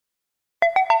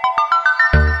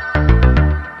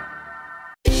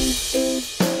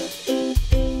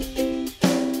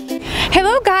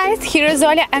here is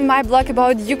Olia and my blog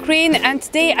about Ukraine, and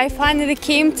today I finally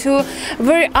came to a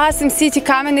very awesome city,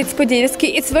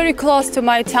 Kamyanets-Podilsky. It's very close to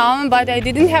my town, but I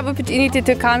didn't have opportunity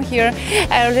to come here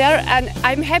earlier, and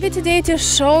I'm happy today to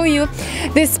show you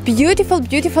this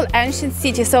beautiful ancient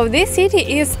city. So this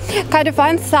city is kind of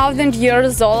 1,000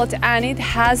 years old, and it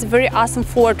has very awesome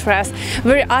fortress,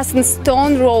 very awesome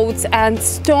stone roads and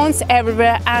stones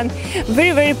everywhere, and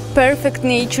very perfect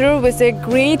nature with a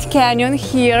great canyon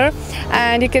here,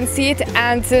 and you can see it,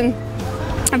 and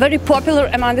very popular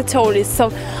among the tourists. So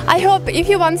I hope if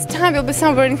you once time will be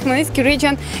somewhere in Kamaniçe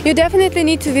region, you definitely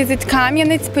need to visit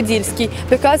Kamyanets-Podilsky,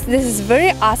 because this is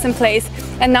very awesome place.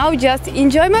 And now just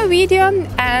enjoy my video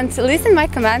and listen my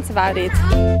comments about it.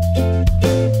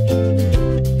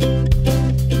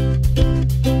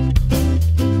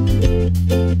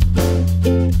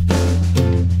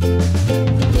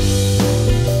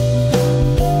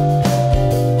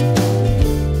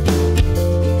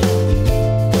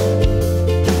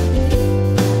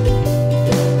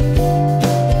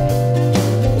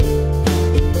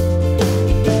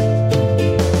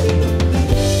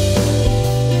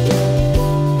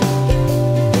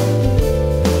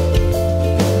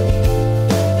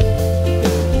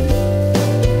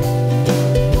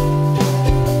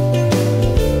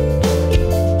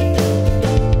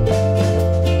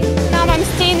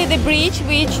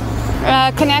 Which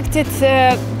connected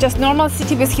just normal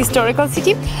city with historical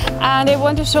city, and I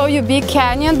want to show you big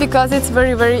canyon because it's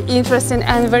very interesting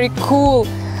and very cool.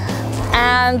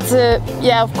 And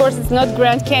yeah, of course it's not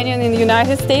Grand Canyon in the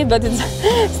United States, but it's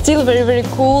still very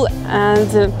cool and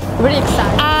very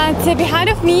exciting. And behind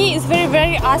of me is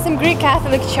very awesome Greek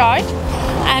Catholic church,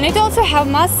 and it also have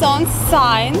Mason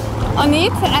sign on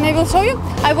it, and I will show you.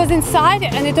 I was inside,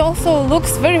 and it also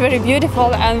looks very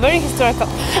beautiful and very historical.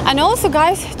 And also,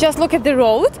 guys, just look at the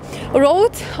road.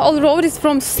 All road is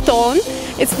from stone.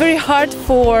 It's very hard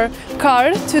for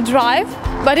car to drive,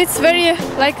 but it's very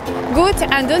like good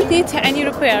and don't need any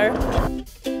repair.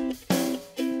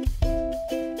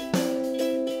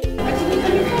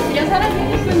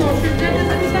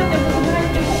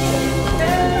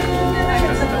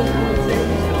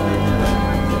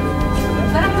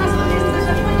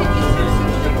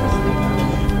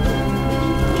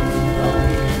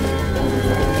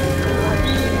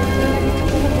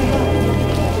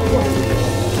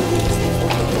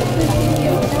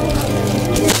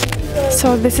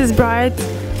 So this is bride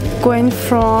going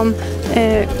from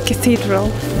a cathedral.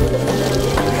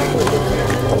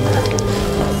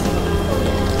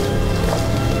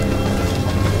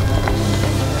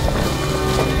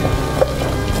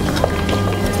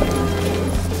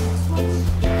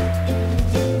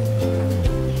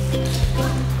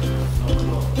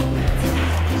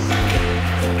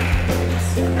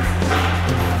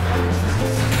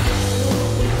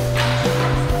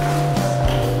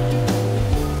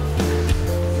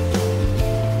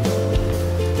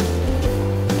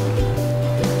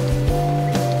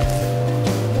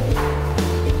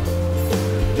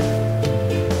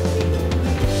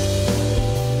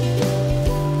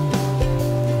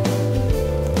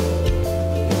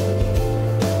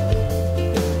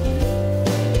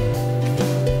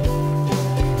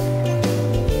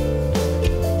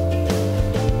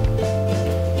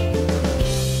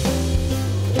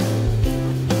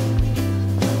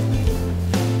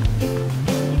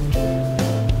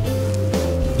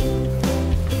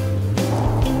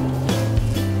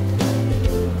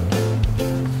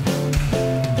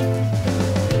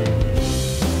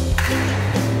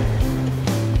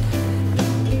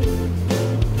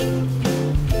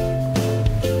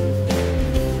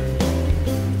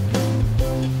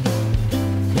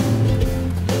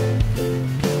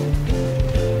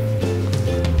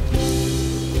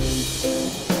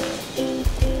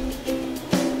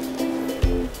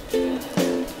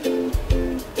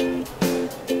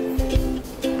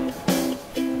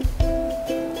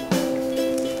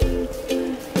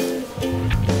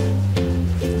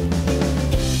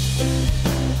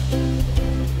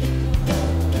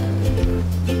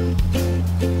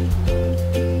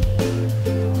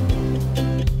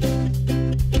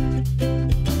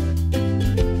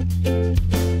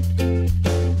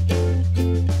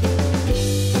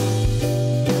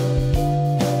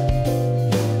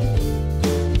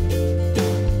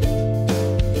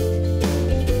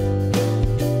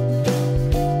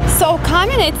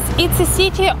 Kamyanets, it's a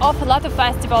city of a lot of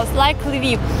festivals like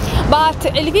Lviv, but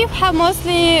Lviv have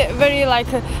mostly very like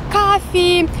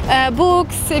coffee,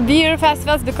 books, beer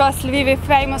festivals, because Lviv is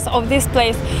famous of this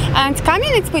place, and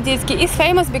Kamieńcu-Podolskim is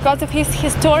famous because of his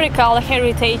historical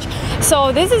heritage.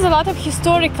 So this is a lot of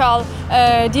historical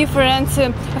different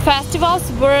festivals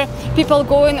where people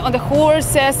going on the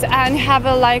horses and have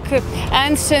like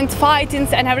ancient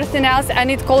fightings and everything else, and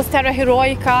it calls Terra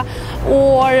Heroica,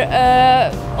 or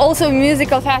also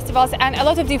musical festivals and a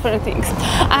lot of different things.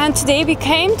 And today we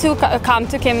come to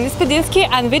Kamyanets-Podilsky,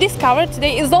 and we discovered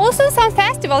today is also some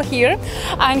festival here,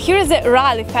 and here is a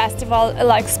rally festival,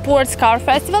 like sports car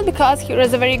festival, because here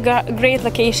is a very great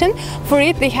location for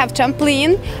it. They have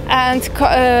trampoline, and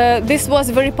this was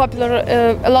very popular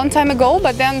a long time ago,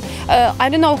 but then I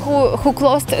don't know who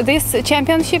closed this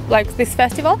championship, like this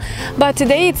festival, but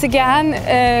today it's again.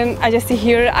 I just see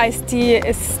here, I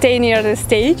stay near the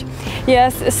stage.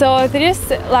 Yes, so there is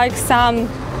like some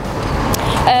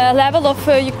level of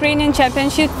Ukrainian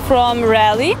championship from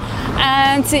rally,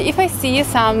 and if I see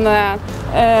some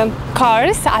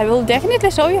cars, I will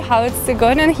definitely show you how it's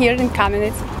going on here in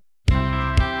Kamyanets.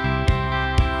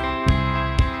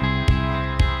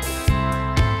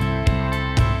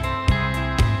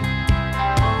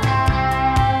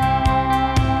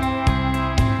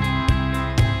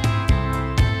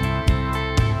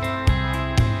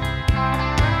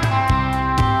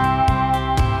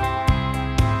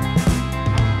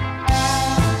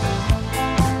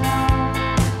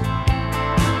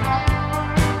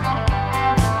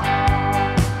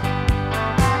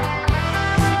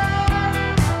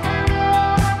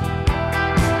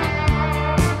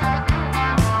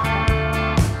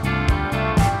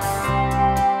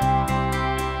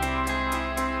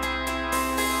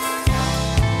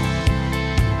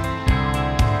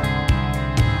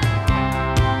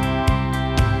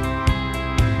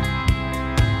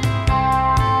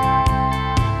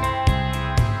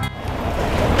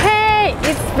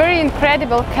 Very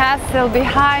incredible castle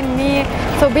behind me,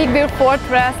 so big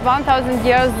fortress, 1000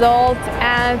 years old,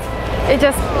 and it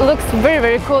just looks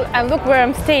very cool. And look where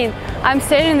I'm staying. I'm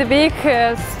staying in the big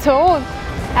stone,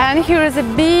 and here is a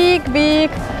big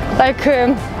like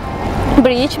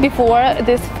bridge before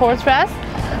this fortress,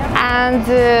 and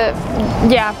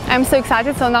yeah, I'm so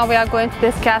excited. So now we are going to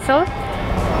this castle.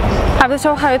 I will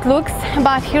show how it looks,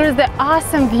 but here is the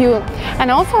awesome view. And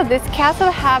also this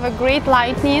castle have a great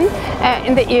lightning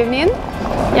in the evening.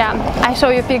 Yeah, I show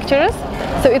you pictures,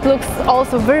 so it looks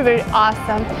also very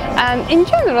awesome. And in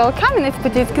general,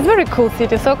 Kamyanets-Podilsky is a very cool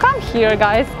city, so come here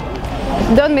guys,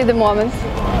 don't miss the moment.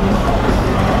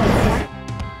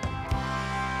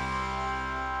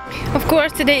 Of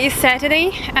course, today is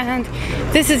Saturday, and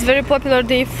this is very popular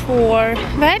day for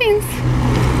weddings.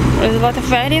 There's a lot of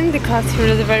weddings because here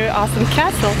is a very awesome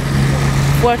castle,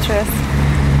 fortress.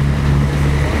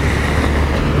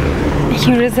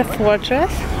 Here is a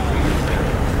fortress.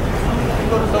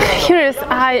 Here is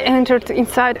I entered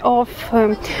inside of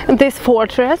this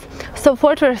fortress. So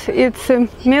fortress, it's a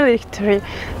military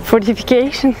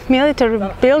fortification, military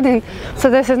building. So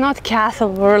this is not castle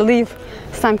where live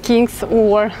some kings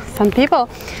or some people.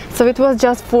 So it was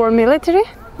just for military,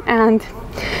 and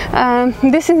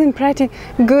this is in pretty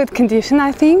good condition,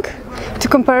 I think, to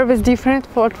compare with different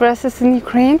fortresses in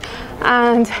Ukraine.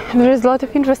 And there is a lot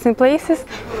of interesting places,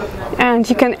 and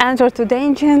you can enter to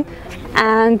dungeon,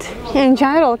 and in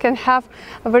general can have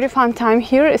a very fun time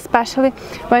here, especially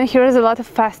when here is a lot of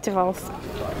festivals.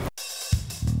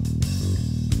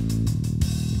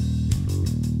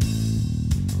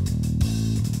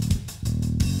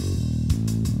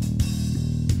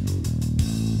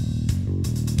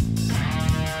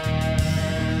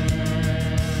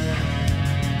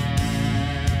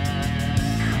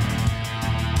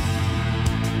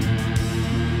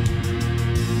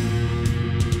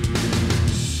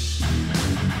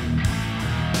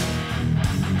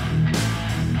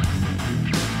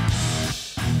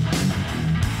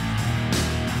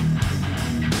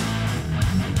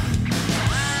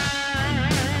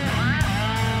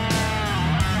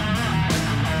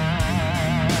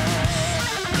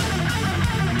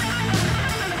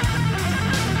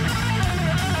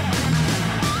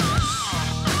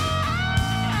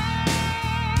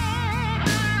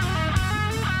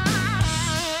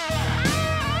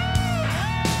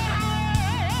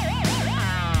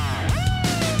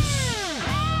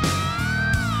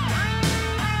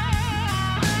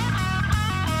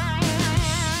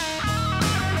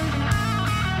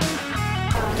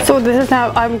 So this is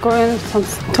now I'm going some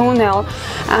tunnel,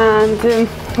 and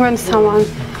when someone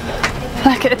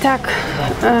like attack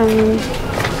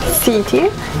city,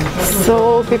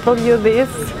 so people use this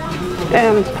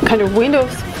kind of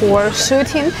windows for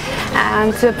shooting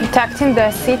and protecting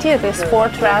the city, this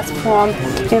fortress, from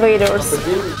invaders.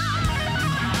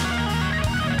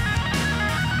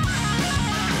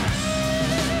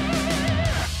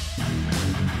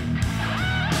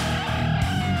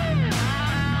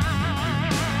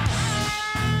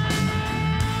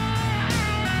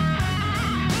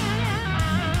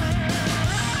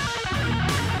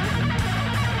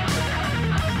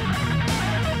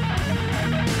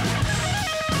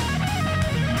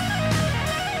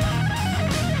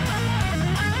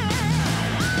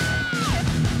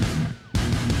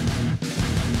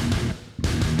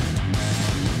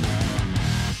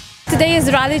 today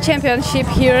is rally championship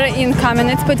here in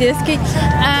Kamyanets-Podilsky,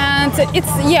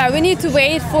 and we need to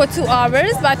wait for 2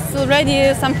 hours, but it's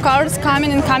already some cars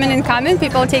coming and coming and coming.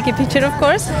 People take a picture, of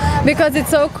course, because it's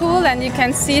so cool, and you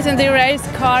can see it in the race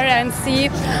car and see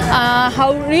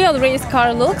how real race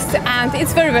car looks, and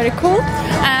it's very, very cool.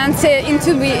 And in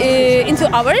 2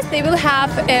 hours they will have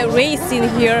a race in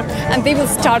here, and they will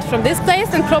start from this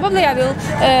place, and probably I will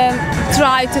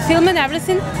try to film and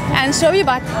everything and show you,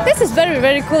 but this is very,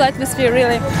 very cool atmosphere,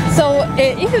 really. So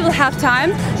if you will have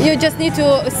time, you just need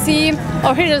to see,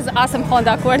 oh, here is awesome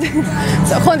Honda Accord,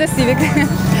 so Honda Civic.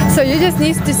 So you just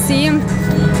need to see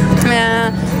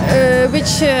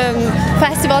which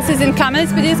festivals is in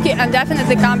Kamieńcu-Podolskim, and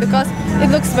definitely come, because it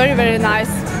looks very, very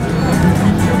nice.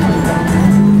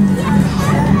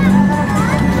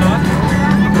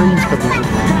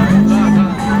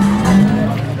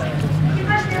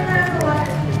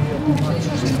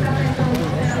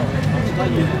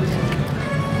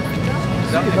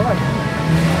 Давай.